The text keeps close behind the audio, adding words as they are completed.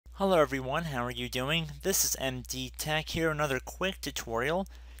Hello everyone, how are you doing? This is MD Tech here, another quick tutorial.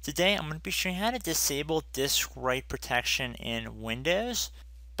 Today I'm going to be showing you how to disable disk write protection in Windows.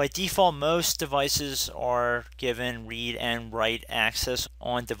 By default, most devices are given read and write access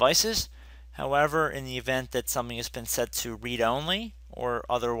on devices. However, in the event that something has been set to read only, or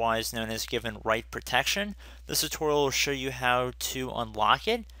otherwise known as given write protection, this tutorial will show you how to unlock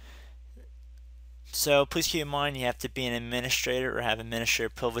it. So please keep in mind you have to be an administrator or have administrator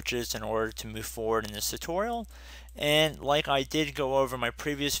privileges in order to move forward in this tutorial. And like I did go over in my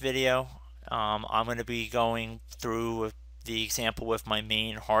previous video, I'm going to be going through the example with my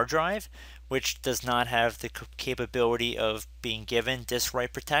main hard drive, which does not have the capability of being given disk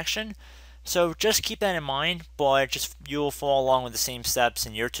write protection. So just keep that in mind, but you'll follow along with the same steps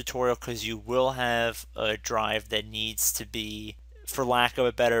in your tutorial because you will have a drive that needs to be, for lack of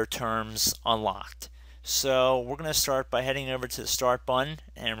a better terms, unlocked. So we're going to start by heading over to the start button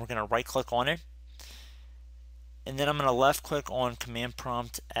and we're going to right click on it. And then I'm going to left click on command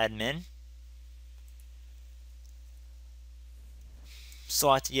prompt admin.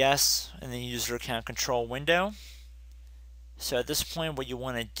 Select yes in the user account control window. So at this point what you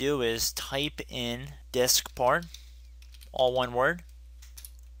want to do is type in diskpart, all one word.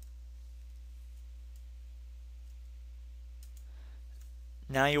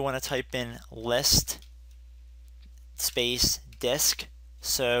 Now you want to type in list space disk,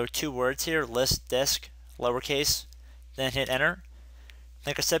 so two words here, list disk, lowercase, then hit enter.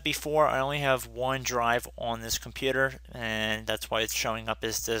 Like I said before, I only have one drive on this computer and that's why it's showing up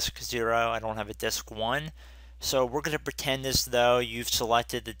as disk 0. I don't have a disk 1. So we're going to pretend as though you've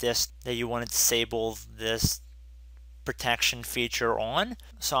selected the disk that you want to disable this protection feature on.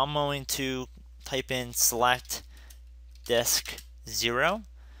 So I'm going to type in select disk 0.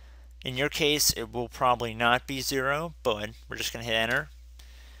 In your case, it will probably not be 0, but we're just going to hit enter.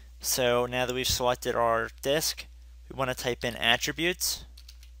 So now that we've selected our disk, we want to type in attributes,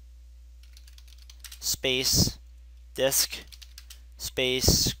 space, disk,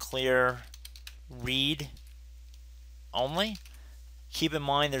 space, clear, read only. Keep in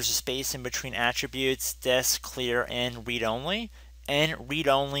mind there's a space in between attributes, disk, clear, and read only. And read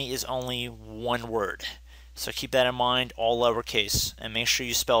only is only one word. So keep that in mind, all lowercase, and make sure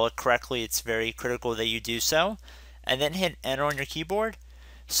you spell it correctly. It's very critical that you do so. And then hit enter on your keyboard.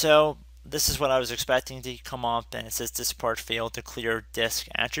 So this is what I was expecting to come up, and it says this part failed to clear disk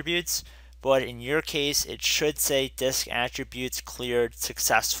attributes. But in your case, it should say disk attributes cleared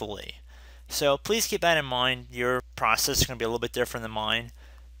successfully. So please keep that in mind. Your process is going to be a little bit different than mine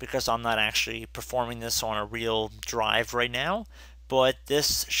because I'm not actually performing this on a real drive right now. But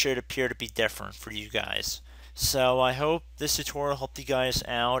this should appear to be different for you guys. So I hope this tutorial helped you guys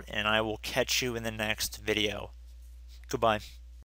out, and I will catch you in the next video. Goodbye.